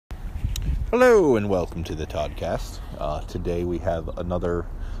Hello and welcome to the Toddcast. Today we have another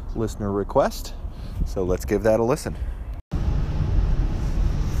listener request, so let's give that a listen.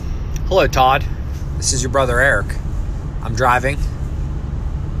 Hello, Todd. This is your brother Eric. I'm driving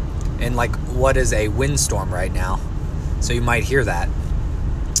in what is a windstorm right now, so you might hear that.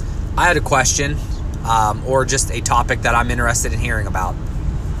 I had a question, or just a topic that I'm interested in hearing about.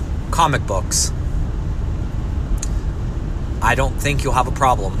 Comic books. I don't think you'll have a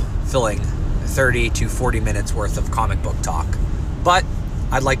problem filling 30 to 40 minutes worth of comic book talk, but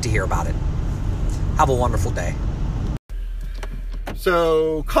I'd like to hear about it. Have a wonderful day.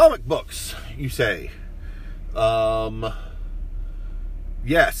 So, comic books, you say?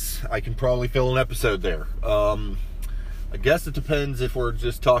 Yes, I can probably fill an episode there. I guess it depends if we're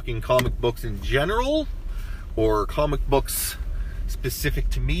just talking comic books in general, or comic books specific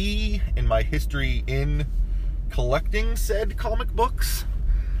to me and my history in collecting said comic books.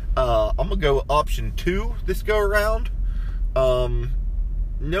 I'm going to go option 2 this go around.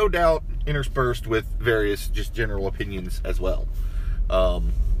 No doubt interspersed with various just general opinions as well.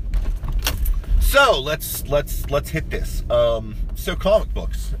 So let's hit this. So comic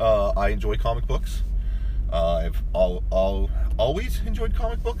books. I enjoy comic books. I've always enjoyed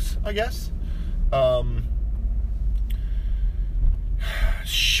comic books, I guess.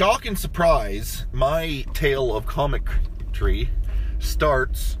 Shock and surprise, my tale of comic tree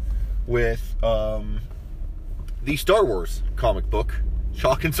starts with the Star Wars comic book.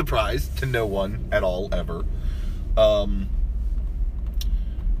 Shock and surprise to no one at all ever.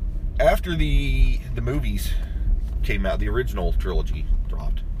 After the movies came out, the original trilogy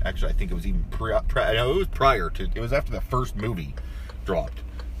dropped. Actually, I think it was even it was after the first movie dropped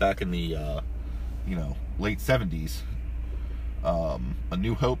back in the late 70s. A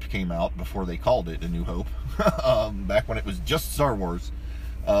New Hope came out before they called it A New Hope. Back when it was just Star Wars.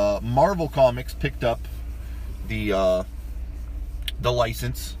 Marvel Comics picked up the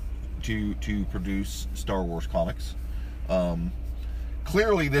license to produce Star Wars comics.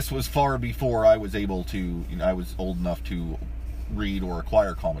 Clearly this was far before I was able to, I was old enough to read or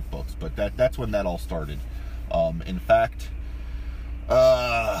acquire comic books, but that's when that all started. In fact,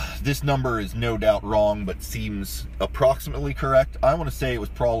 this number is no doubt wrong, but seems approximately correct. I want to say it was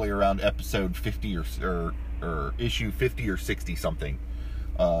probably around episode 50 or issue 50 or 60 something,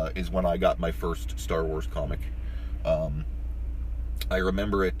 is when I got my first Star Wars comic. I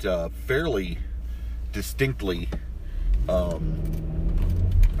remember it fairly distinctly.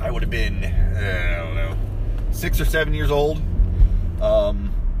 I would have been, 6 or 7 years old.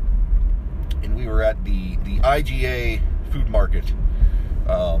 And we were at the IGA food market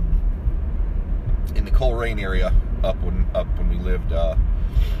in the Coleraine area up when we lived out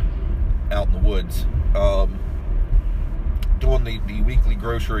in the woods, doing the weekly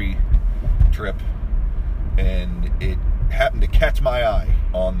grocery trip, and it happened to catch my eye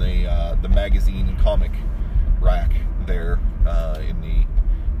on the magazine and comic rack there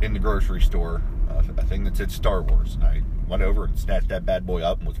in the grocery store, a thing that said Star Wars, and I went over and snatched that bad boy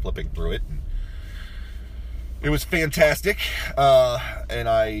up and was flipping through it, and it was fantastic, and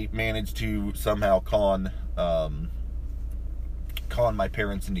I managed to somehow con my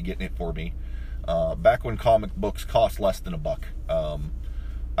parents into getting it for me. Back when comic books cost less than $1,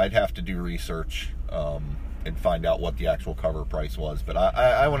 I'd have to do research and find out what the actual cover price was, but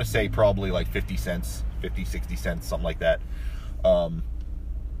I want to say probably like 50 cents, 50, 60 cents, something like that.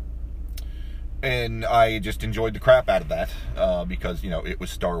 And I just enjoyed the crap out of that, because, it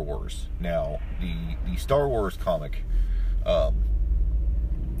was Star Wars. Now, the Star Wars comic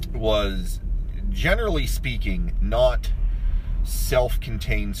was, generally speaking, not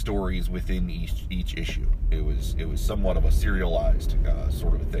self-contained stories within each issue. It was somewhat of a serialized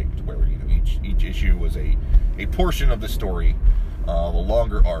sort of a thing, to where each issue was a portion of the story, a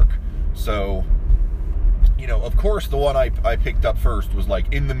longer arc. So, of course, the one I picked up first was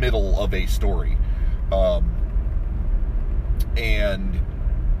in the middle of a story, and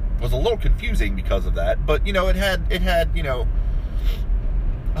was a little confusing because of that. But it had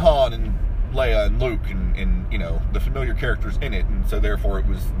Han and Leia and Luke and the familiar characters in it, and so therefore it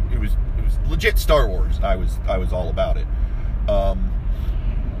was legit Star Wars. I was all about it.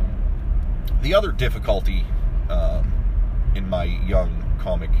 The other difficulty in my young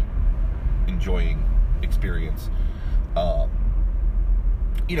comic enjoying experience,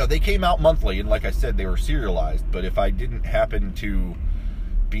 they came out monthly, and like I said, they were serialized. But if I didn't happen to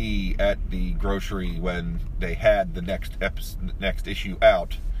be at the grocery when they had the next issue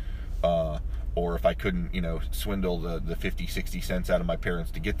out, or if I couldn't, swindle the 50, 60 cents out of my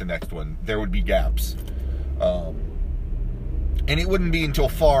parents to get the next one, there would be gaps. And it wouldn't be until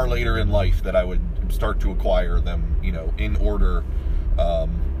far later in life that I would start to acquire them, in order,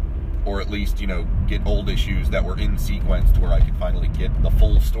 or at least, get old issues that were in sequence to where I could finally get the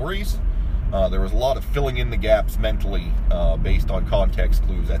full stories. There was a lot of filling in the gaps mentally, based on context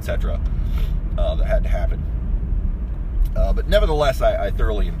clues, etc., that had to happen. But nevertheless, I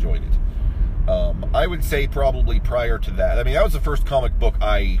thoroughly enjoyed it. I would say probably prior to that, that was the first comic book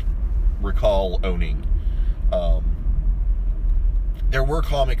I recall owning. There were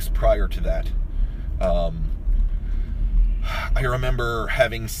comics prior to that. I remember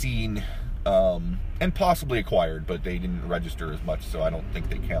having seen, and possibly acquired, but they didn't register as much, so I don't think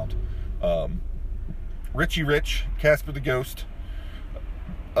they count. Richie Rich, Casper the Ghost.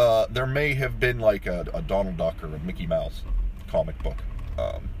 There may have been like a Donald Duck or a Mickey Mouse comic book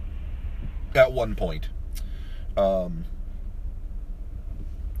at one point. I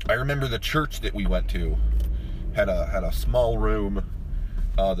remember the church that we went to had a small room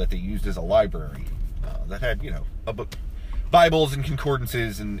that they used as a library that had a book, Bibles and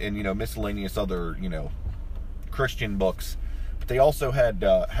concordances and miscellaneous other Christian books. But they also had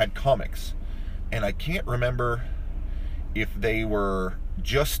comics, and I can't remember if they were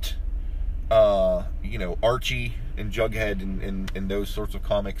just Archie and Jughead and those sorts of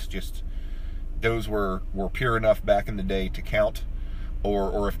comics, just those were pure enough back in the day to count,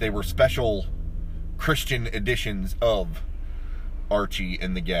 or if they were special Christian editions of Archie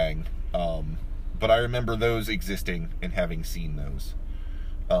and the gang. But I remember those existing and having seen those.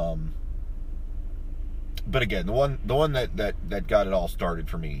 But again, the one that got it all started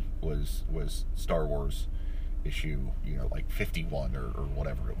for me was Star Wars issue, like 51 or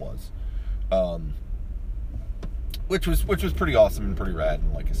whatever it was. Which was pretty awesome and pretty rad.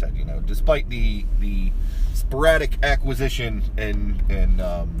 And like I said, despite the sporadic acquisition and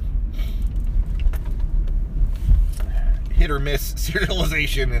hit or miss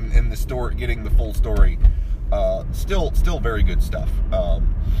serialization and the story, getting the full story, still very good stuff.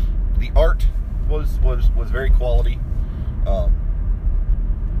 The art was very quality.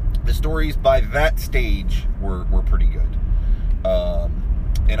 The stories by that stage were pretty good.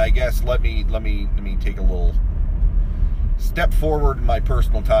 And I guess let me take a little step forward in my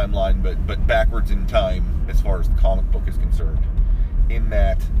personal timeline, but backwards in time as far as the comic book is concerned. In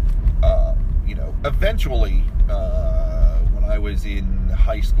that, eventually, when I was in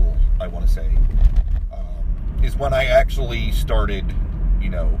high school, I want to say, is when I actually started,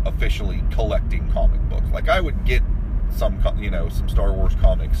 officially collecting comic books. Like, I would get some Star Wars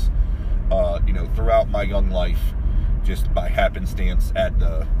comics, throughout my young life, just by happenstance at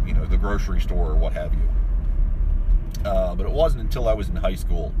the grocery store or what have you. But it wasn't until I was in high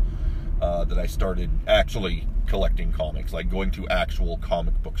school that I started actually collecting comics, like going to actual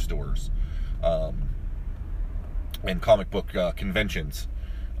comic book stores and comic book conventions,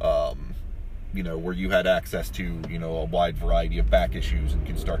 where you had access to a wide variety of back issues and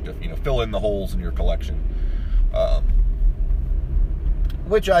can start to fill in the holes in your collection,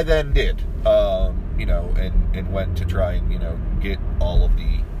 which I then did, and went to try and get all of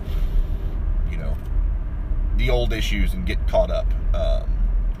the the old issues and get caught up,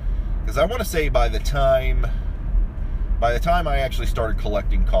 because I want to say by the time I actually started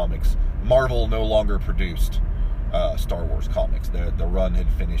collecting comics, Marvel no longer produced Star Wars comics. The run had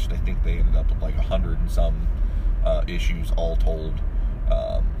finished. I think they ended up with like 100 and some issues all told.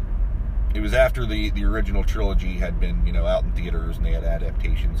 It was after the original trilogy had been out in theaters, and they had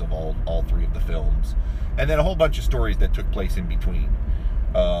adaptations of all three of the films, and then a whole bunch of stories that took place in between.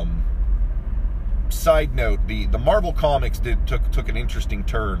 Side note: the Marvel comics took an interesting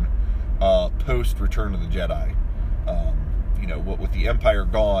turn post Return of the Jedi. With the Empire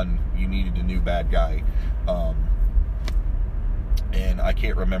gone, you needed a new bad guy, and I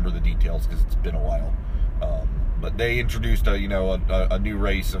can't remember the details because it's been a while. But they introduced a new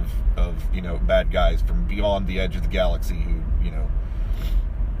race of bad guys from beyond the edge of the galaxy who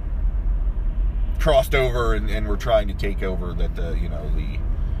crossed over and were trying to take over the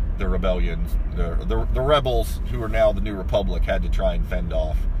rebellions, the rebels who are now the New Republic had to try and fend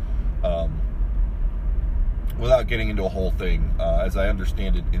off. Without getting into a whole thing, as I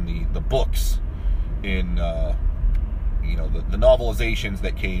understand it in the books, in the novelizations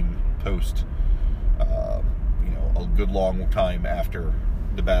that came post, a good long time after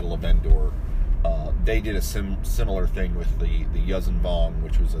the Battle of Endor, they did a similar thing with the Yuuzhan Vong,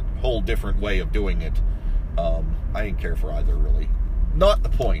 which was a whole different way of doing it. I didn't care for either, really. Not the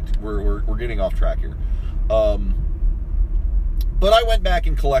point. We're getting off track here. But I went back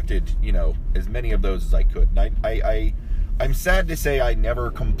and collected, as many of those as I could. And I'm sad to say I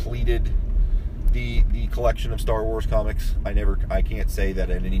never completed the collection of Star Wars comics. I can't say that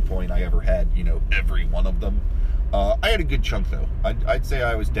at any point I ever had, every one of them. I had a good chunk though. I'd say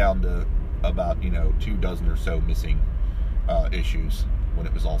I was down to about 24 or so missing issues when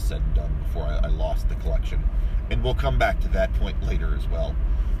it was all said and done before I lost the collection, and we'll come back to that point later as well.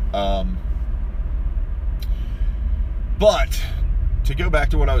 But to go back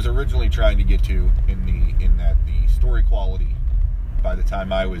to what I was originally trying to get to in that the story quality by the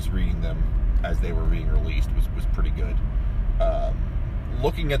time I was reading them as they were being released was pretty good.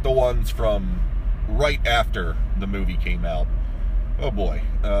 Looking at the ones from right after the movie came out, oh boy,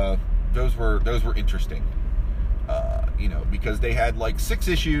 those were interesting. Because they had like 6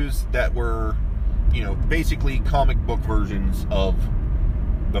 issues that were, basically comic book versions of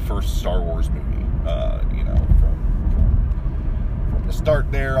the first Star Wars movie. From the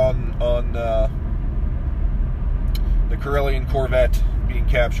start there on the Corellian Corvette being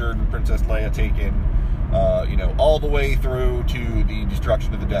captured and Princess Leia taken, all the way through to the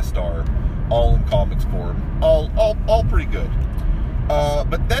destruction of the Death Star, all in comics form, all pretty good.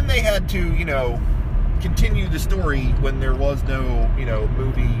 But then they had to, continue the story when there was no,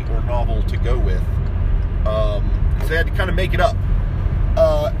 movie or novel to go with. So they had to kind of make it up.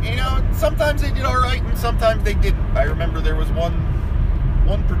 Sometimes they did all right, and sometimes they didn't. I remember there was one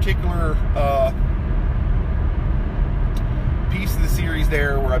particular piece of the series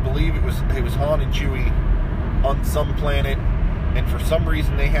there where I believe it was Han and Chewie on some planet, and for some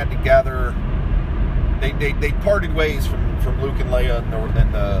reason they had to gather. They parted ways from Luke and Leia and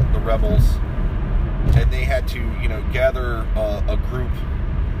the Rebels, and they had to gather a group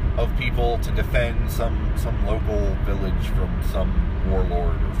of people to defend some local village from some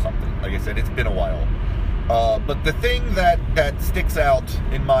warlord or something. Like I said, it's been a while. But the thing that sticks out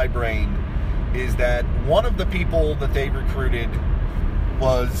in my brain is that one of the people that they recruited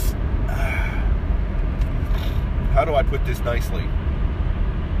was, how do I put this nicely?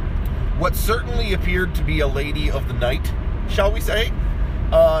 What certainly appeared to be a lady of the night, shall we say?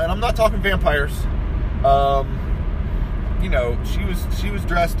 And I'm not talking vampires. She was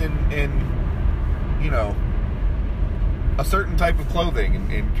dressed in a certain type of clothing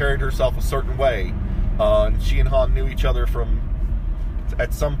and carried herself a certain way. And she and Han knew each other from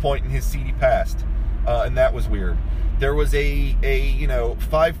at some point in his seedy past, and that was weird. There was a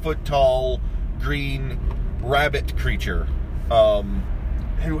 5-foot tall green rabbit creature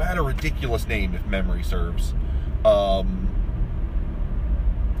who had a ridiculous name, if memory serves,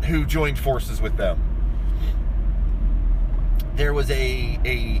 who joined forces with them. There was a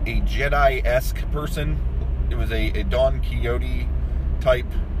Jedi-esque person. It was a Don Quixote type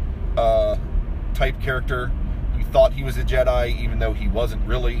character. You thought he was a Jedi, even though he wasn't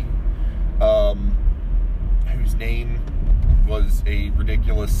really. Whose name was a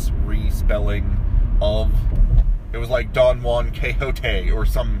ridiculous respelling of. It was like Don Juan Quixote or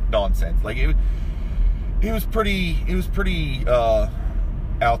some nonsense. Like it was pretty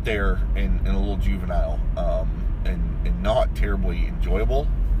out there and a little juvenile, and not terribly enjoyable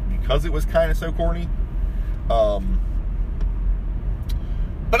because it was kind of so corny.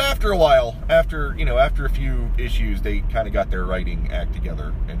 But after a while, after a few issues, they kind of got their writing act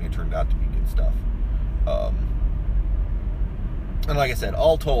together, and it turned out to be good stuff. And like I said,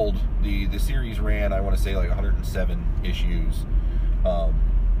 all told, the series ran, I want to say, like 107 issues,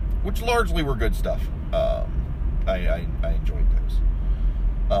 which largely were good stuff. I enjoyed those.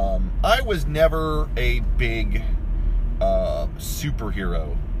 I was never a big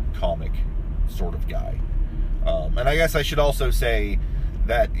superhero comic sort of guy. And I guess I should also say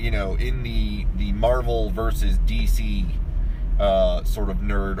that, in the Marvel versus DC sort of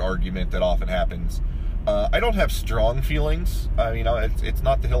nerd argument that often happens, I don't have strong feelings. I mean, it's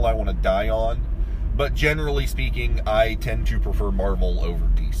not the hill I want to die on, but generally speaking, I tend to prefer Marvel over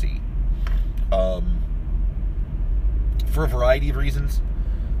DC. For a variety of reasons.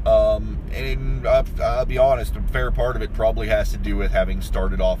 And I'll be honest, a fair part of it probably has to do with having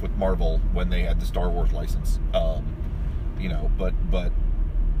started off with Marvel when they had the Star Wars license. But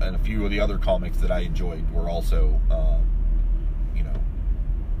and a few of the other comics that I enjoyed were also,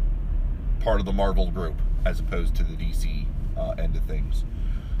 part of the Marvel group as opposed to the DC end of things.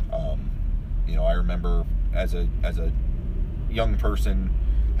 I remember as a young person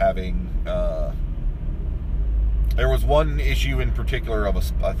having. There was one issue in particular of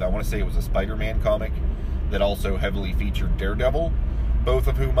I want to say it was a Spider-Man comic that also heavily featured Daredevil, both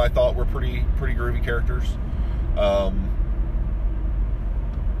of whom I thought were pretty groovy characters.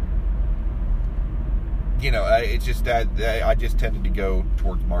 It's just that I just tended to go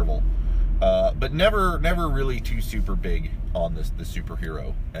towards Marvel, but never really too super big on the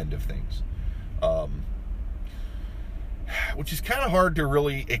superhero end of things. Which is kind of hard to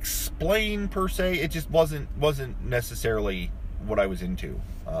really explain per se. It just wasn't necessarily what I was into.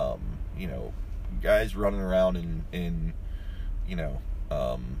 You know, guys running around in you know,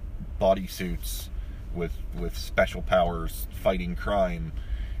 bodysuits with special powers fighting crime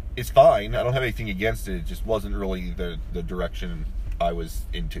is fine. I don't have anything against it. It just wasn't really the direction I was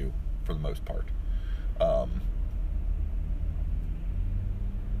into for the most part.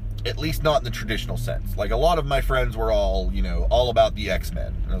 At least not in the traditional sense. Like, a lot of my friends were all, you know, all about the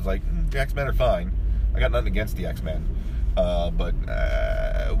X-Men. And I was like, the X-Men are fine. I got nothing against the X-Men. But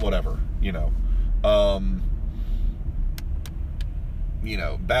whatever, you know. You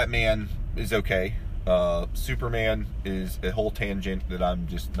know, Batman is okay. Superman is a whole tangent that I'm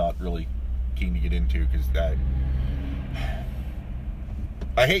just not really keen to get into, because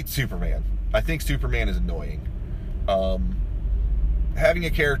I hate Superman. I think Superman is annoying. Having a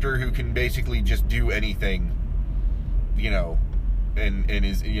character who can basically just do anything, you know, and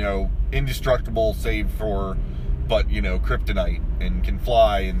is, you know, indestructible save for, but, you know, kryptonite, and can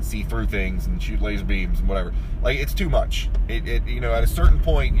fly and see through things and shoot laser beams and whatever. Like, it's too much. It you know, at a certain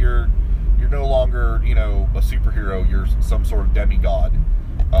point, you're no longer, you know, a superhero. You're some sort of demigod.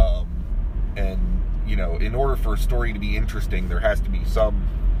 And, you know, in order for a story to be interesting, there has to be some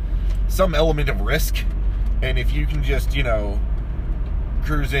element of risk. And if you can just, you know,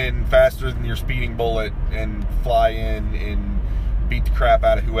 cruise in faster than your speeding bullet and fly in and beat the crap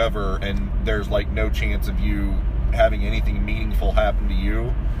out of whoever, and there's like no chance of you having anything meaningful happen to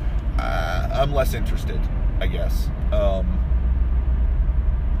you, I'm less interested, I guess. I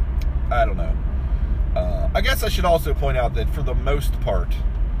don't know. I guess I should also point out that for the most part,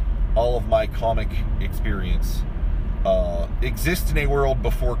 all of my comic experience exists in a world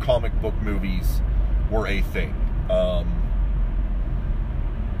before comic book movies were a thing.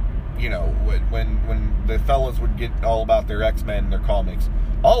 You know, when the fellas would get all about their X-Men and their comics,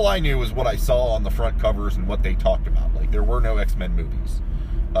 all I knew was what I saw on the front covers and what they talked about. Like, there were no X-Men movies.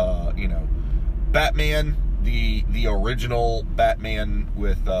 You know, Batman, the original Batman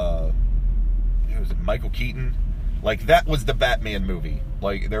with, was it Michael Keaton? Like, that was the Batman movie.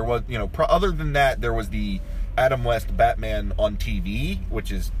 Like, there was, you know, other than that, there was the Adam West Batman on TV,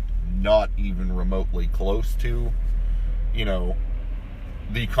 which is not even remotely close to, you know,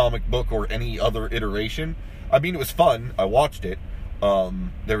 the comic book or any other iteration. I mean, it was fun. I watched it.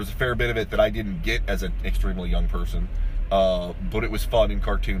 There was a fair bit of it that I didn't get as an extremely young person. But it was fun and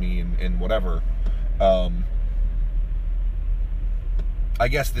cartoony and whatever. I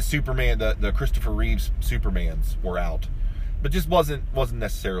guess the Superman, the Christopher Reeves Supermans were out, but just wasn't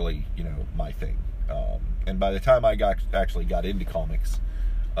necessarily, you know, my thing. And by the time I actually got into comics,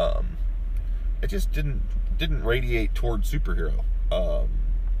 it just didn't radiate toward superhero.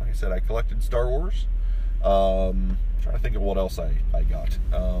 Like I said, I collected Star Wars. Trying to think of what else I got.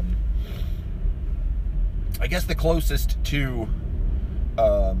 I guess the closest to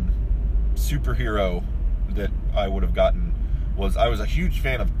superhero that I would have gotten was, I was a huge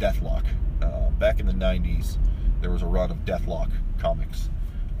fan of Deathlock. Back in the 90s, there was a run of Deathlock comics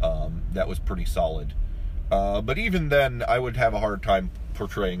that was pretty solid. But even then, I would have a hard time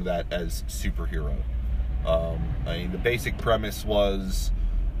portraying that as superhero. I mean, the basic premise was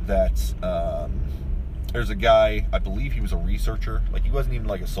that there's a guy, I believe he was a researcher, like, he wasn't even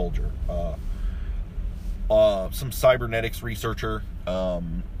like a soldier, some cybernetics researcher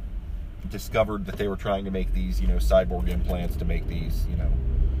discovered that they were trying to make these, you know, cyborg implants to make these, you know,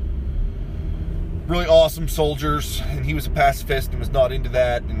 really awesome soldiers, and he was a pacifist and was not into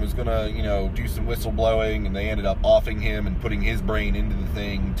that, and was gonna, you know, do some whistleblowing, and they ended up offing him and putting his brain into the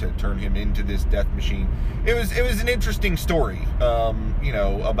thing to turn him into this death machine. It was an interesting story, you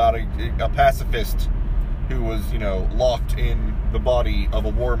know, about a pacifist who was, you know, locked in the body of a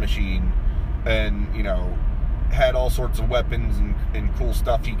war machine, and, you know, had all sorts of weapons and cool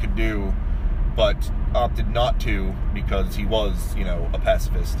stuff he could do, but opted not to because he was, you know, a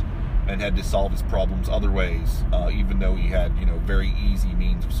pacifist, and had to solve his problems other ways, even though he had, you know, very easy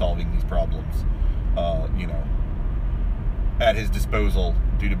means of solving these problems, you know, at his disposal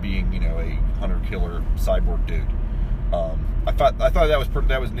due to being, you know, a hunter-killer cyborg dude. I thought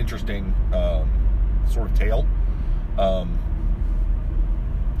that was an interesting sort of tale.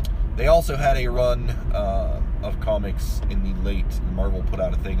 They also had a run of comics in the late. Marvel put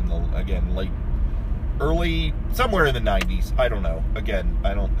out a thing in the early, somewhere in the 90s. I don't know. Again,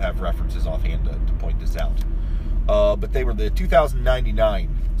 I don't have references offhand to point this out. But they were the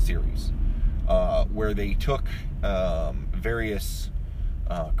 2099 series, where they took various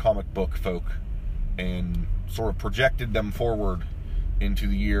comic book folk and sort of projected them forward into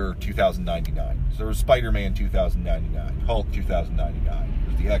the year 2099. So there was Spider-Man 2099, Hulk 2099,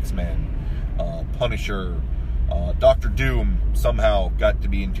 there's the X-Men, Punisher, Doctor Doom somehow got to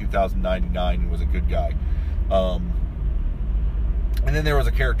be in 2099 and was a good guy. And then there was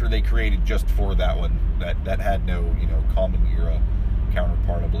a character they created just for that one that had no, common era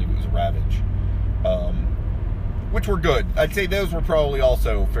counterpart. I believe it was Ravage. Which were good. I'd say those were probably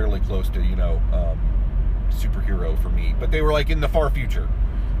also fairly close to, superhero for me. But they were like in the far future.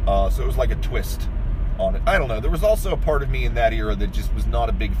 So it was like a twist on it. I don't know. There was also a part of me in that era that just was not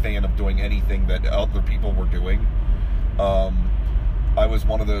a big fan of doing anything that other people were doing. I was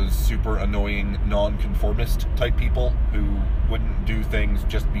one of those super annoying non-conformist type people who wouldn't do things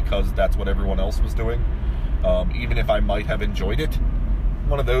just because that's what everyone else was doing, even if I might have enjoyed it.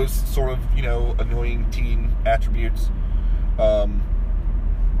 One of those sort of, annoying teen attributes. So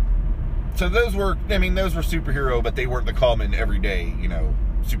those were superhero, but they weren't the common everyday,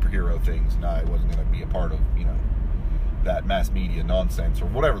 superhero things, and I wasn't going to be a part of, that mass media nonsense or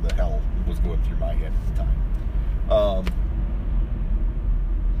whatever the hell was going through my head at the time.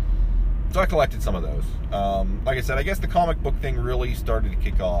 So I collected some of those. Like I said, I guess the comic book thing really started to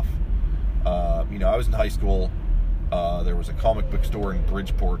kick off. I was in high school. There was a comic book store in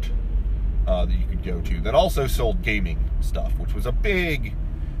Bridgeport that you could go to that also sold gaming stuff, which was a big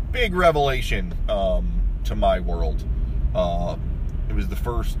revelation to my world. It was the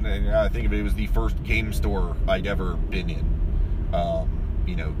first, I think of it was the first game store I'd ever been in.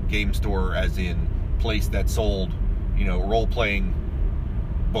 Game store as in place that sold, role-playing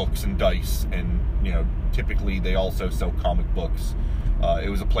books and dice, and typically they also sell comic books. It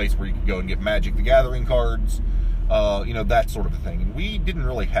was a place where you could go and get Magic the Gathering cards, that sort of a thing. And we didn't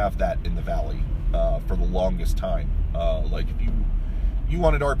really have that in the Valley for the longest time. Like if you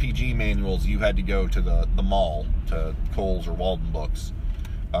wanted RPG manuals, you had to go to the mall, to Kohl's or Walden Books.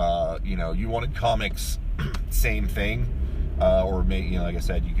 You wanted comics, same thing. Or maybe, like I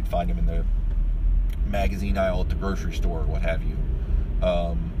said, you could find them in the magazine aisle at the grocery store, or what have you.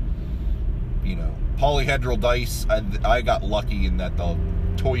 Polyhedral dice, I got lucky in that the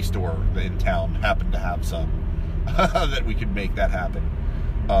toy store in town happened to have some that we could make that happen.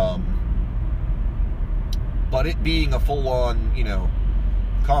 But it being a full-on,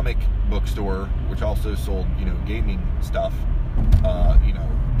 comic book store, which also sold, gaming stuff,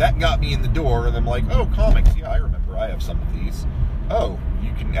 that got me in the door, and I'm like, oh, comics, yeah, I remember, I have some of these. Oh,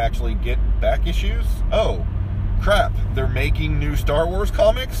 you can actually get back issues? Oh, crap, they're making new Star Wars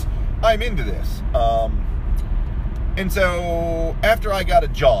comics? I'm into this. And so, after I got a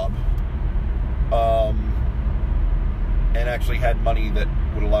job, and actually had money that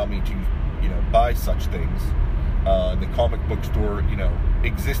would allow me to, buy such things, the comic book store,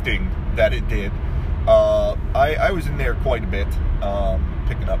 existing that it did, I was in there quite a bit,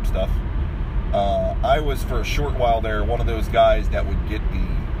 picking up stuff. I was, for a short while there, one of those guys that would get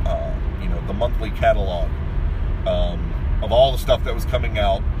the monthly catalog of all the stuff that was coming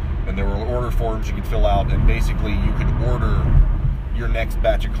out, and there were order forms you could fill out, and basically you could order your next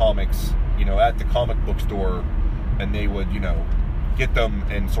batch of comics, at the comic book store, and they would, get them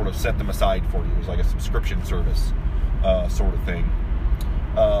and sort of set them aside for you. It was like a subscription service sort of thing.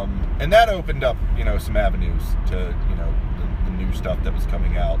 And that opened up, some avenues to, the new stuff that was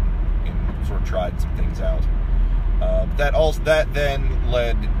coming out, and sort of tried some things out. That then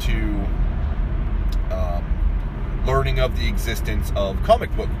led to learning of the existence of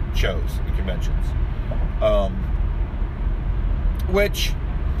comic book shows and conventions, which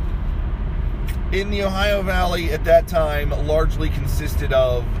in the Ohio Valley at that time largely consisted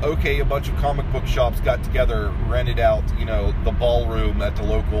of, okay, a bunch of comic book shops got together, rented out, the ballroom at the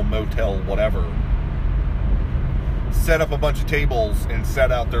local motel, whatever, set up a bunch of tables and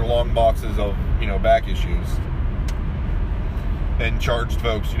set out their long boxes of, back issues, and charged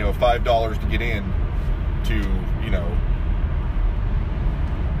folks, $5 to get in to,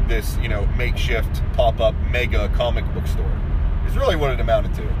 this, makeshift pop-up mega comic book store. Is really what it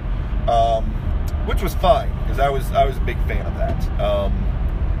amounted to. Which was fine, because I was a big fan of that.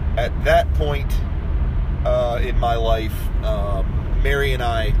 At that point in my life, Mary and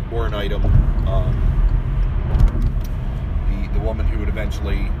I were an item. The woman who would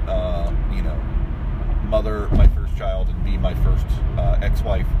eventually, mother my first child and be my first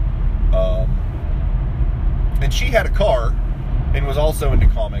ex-wife. And she had a car and was also into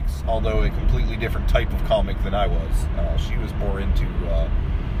comics, although a completely different type of comic than I was. She was more into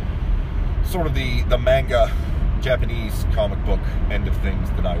sort of the manga, Japanese comic book end of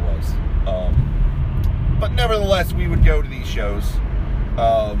things than I was. But nevertheless, we would go to these shows,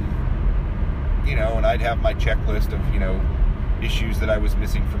 and I'd have my checklist of, issues that I was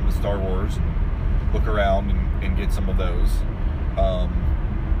missing from the Star Wars and look around and get some of those.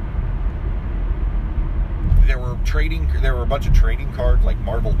 There were a bunch of trading cards, like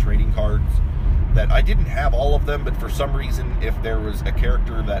Marvel trading cards, that I didn't have all of them, but for some reason, if there was a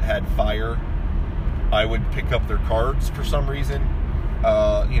character that had fire, I would pick up their cards for some reason.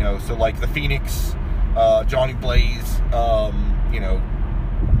 So like the Phoenix, Johnny Blaze,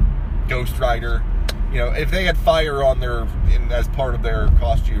 Ghost Rider. If they had fire on as part of their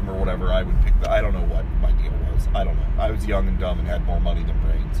costume or whatever, I would pick I don't know what my deal was. I don't know. I was young and dumb and had more money than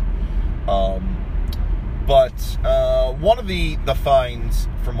brains. But one of the finds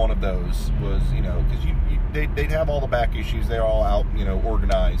from one of those was, because they'd have all the back issues. They're all out,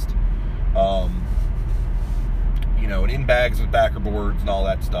 organized. And in bags with backer boards and all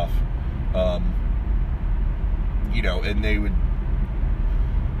that stuff. And they would...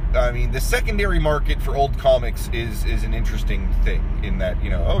 the secondary market for old comics is an interesting thing in that,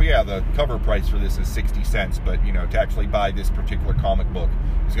 the cover price for this is 60 cents, but, to actually buy this particular comic book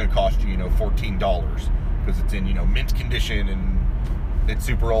is going to cost you, $14 because it's in, mint condition and it's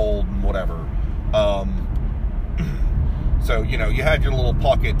super old and whatever. So, you had your little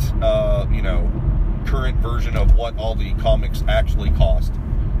pocket, current version of what all the comics actually cost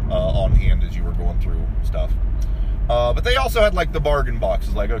on hand as you were going through stuff. But they also had like the bargain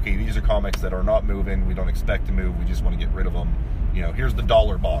boxes, like, okay, these are comics that are not moving, we don't expect to move, we just want to get rid of them. Here's the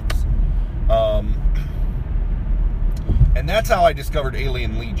dollar box. And that's how I discovered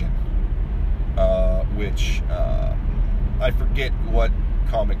Alien Legion, which I forget what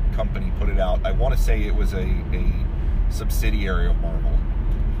comic company put it out. I want to say it was a subsidiary of Marvel.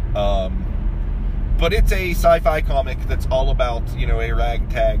 But it's a sci-fi comic that's all about, a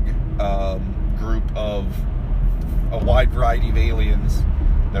ragtag group of a wide variety of aliens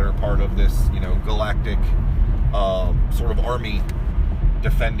that are part of this, galactic sort of army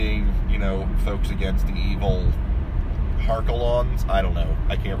defending, folks against the evil Harkellons. I don't know.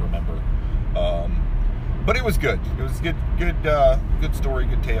 I can't remember. But it was good. It was good story,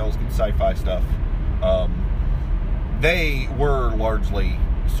 good tales, good sci-fi stuff. They were largely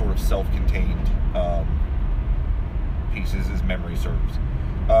sort of self-contained pieces, as memory serves.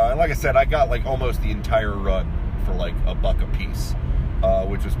 And like I said, I got like almost the entire run for like $1 a piece,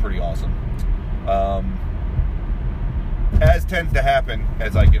 which was pretty awesome. As tends to happen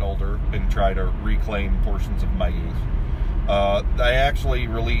as I get older and try to reclaim portions of my youth, I actually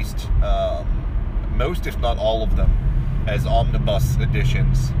released most, if not all of them, as omnibus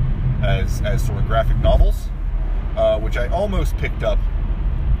editions, as sort of graphic novels, which I almost picked up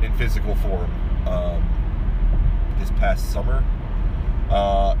in physical form this past summer.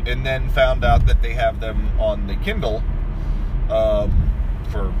 And then found out that they have them on the Kindle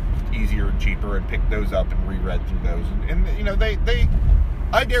for easier and cheaper, and picked those up and reread through those. And they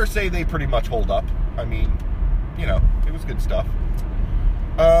I dare say they pretty much hold up. It was good stuff.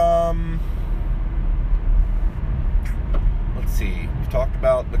 Let's see. We've talked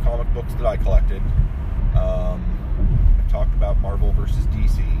about the comic books that I collected. I've talked about Marvel versus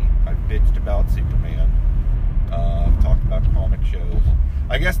DC. I've bitched about Superman. I've talked about comic shows.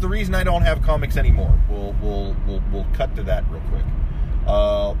 I guess the reason I don't have comics anymore, we'll cut to that real quick.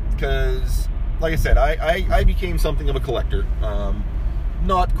 Because, like I said, I became something of a collector.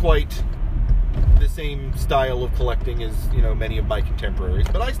 Not quite the same style of collecting as, many of my contemporaries,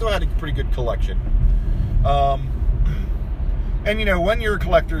 but I still had a pretty good collection. And, when you're a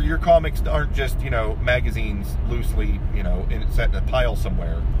collector, your comics aren't just, magazines loosely, set in a pile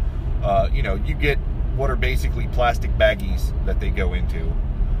somewhere. You get what are basically plastic baggies that they go into,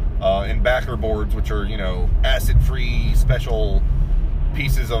 and backer boards, which are, acid-free special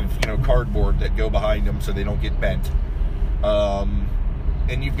pieces of, cardboard that go behind them so they don't get bent.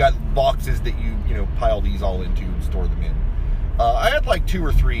 And you've got boxes that you pile these all into and store them in. I had like 2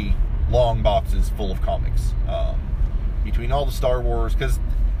 or 3 long boxes full of comics, between all the Star Wars, because,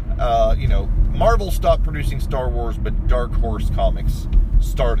 Marvel stopped producing Star Wars, but Dark Horse Comics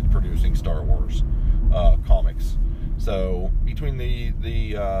started producing Star Wars comics. So between the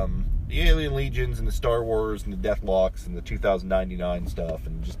Alien Legions and the Star Wars and the Deathlocks and the 2099 stuff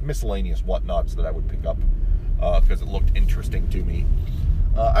and just miscellaneous whatnots that I would pick up because it looked interesting to me,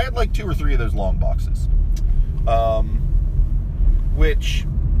 I had like 2 or 3 of those long boxes, which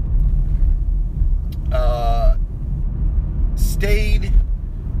stayed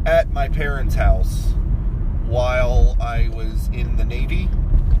at my parents' house while I was in the Navy.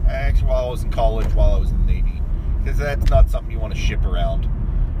 Actually, while I was in college, while I was in the Navy, because that's not something you want to ship around.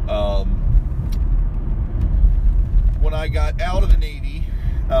 When I got out of the Navy,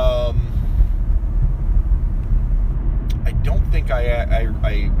 I don't don't think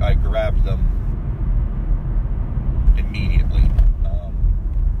I grabbed them immediately.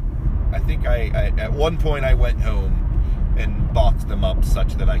 I think at one point I went home and boxed them up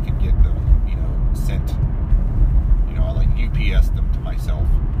such that I could get them, sent. I like UPS them to myself,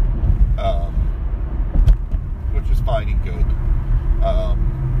 which was fine and good.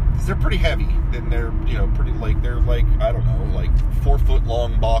 Because they're pretty heavy, and they're pretty they're I don't know, 4 foot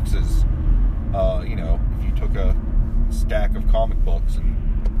long boxes. If you took a stack of comic books and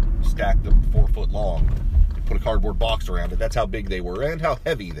stacked them 4 foot long and put a cardboard box around it, that's how big they were and how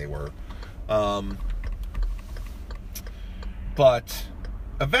heavy they were. But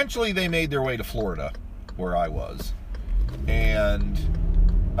eventually they made their way to Florida, where I was. And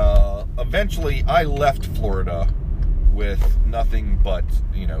eventually I left Florida with nothing but,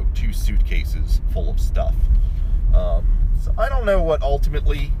 2 suitcases full of stuff. So I don't know what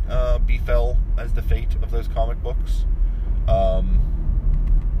ultimately befell as the fate of those comic books.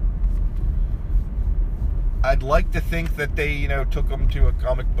 I'd like to think that they, took them to a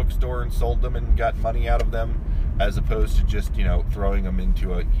comic book store and sold them and got money out of them, as opposed to just, throwing them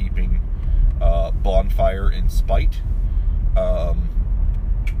into a heaping bonfire in spite.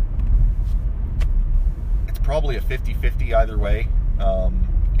 It's probably a 50-50 either way. And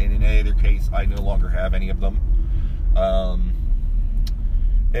in either case, I no longer have any of them.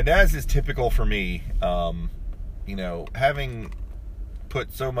 And as is typical for me, having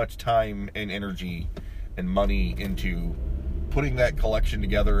put so much time and energy and money into putting that collection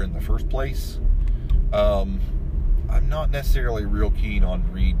together in the first place, I'm not necessarily real keen on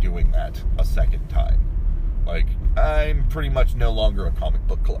redoing that a second time. I'm pretty much no longer a comic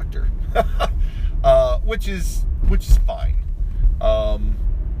book collector, which is fine.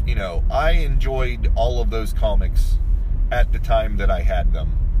 I enjoyed all of those comics at the time that I had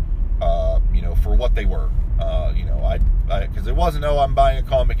them, for what they were. Because it wasn't, I'm buying a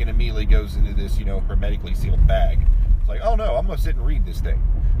comic and immediately goes into this, hermetically sealed bag. It's like, oh no, I'm going to sit and read this thing.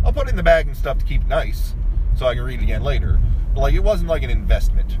 I'll put it in the bag and stuff to keep it nice so I can read it again later. But, it wasn't like an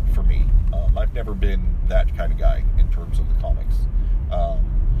investment for me. I've never been that kind of guy in terms of the comics. But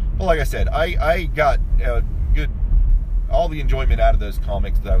like I said, I got all the enjoyment out of those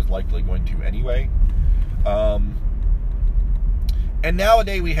comics that I was likely going to anyway. And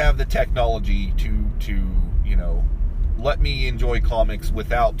nowadays we have the technology to let me enjoy comics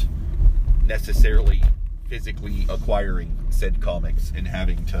without necessarily physically acquiring said comics and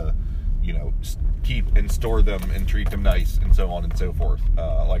having to, keep and store them and treat them nice and so on and so forth.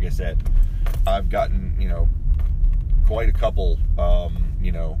 Like I said, I've gotten, quite a couple,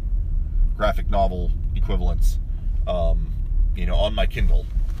 graphic novel equivalents, on my Kindle.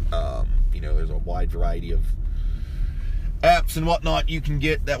 There's a wide variety of apps and whatnot you can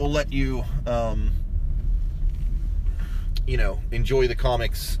get that will let you, enjoy the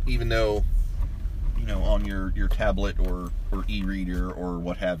comics, even though, on your tablet or e-reader or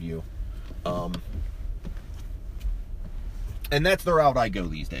what have you. And that's the route I go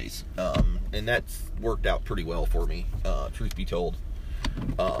these days. And that's worked out pretty well for me, truth be told.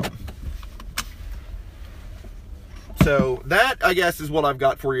 So that, I guess, is what I've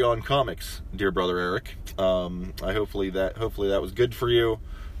got for you on comics, dear brother Eric. Hopefully that was good for you.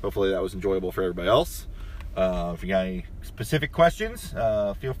 Hopefully that was enjoyable for everybody else. If you got any specific questions,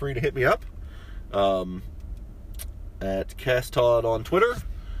 feel free to hit me up at CastTodd on Twitter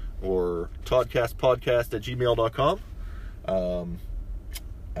or toddcastpodcast@gmail.com.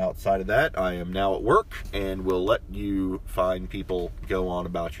 Outside of that, I am now at work and will let you fine people go on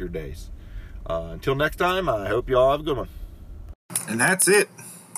about your days. Until next time, I hope you all have a good one. And that's it.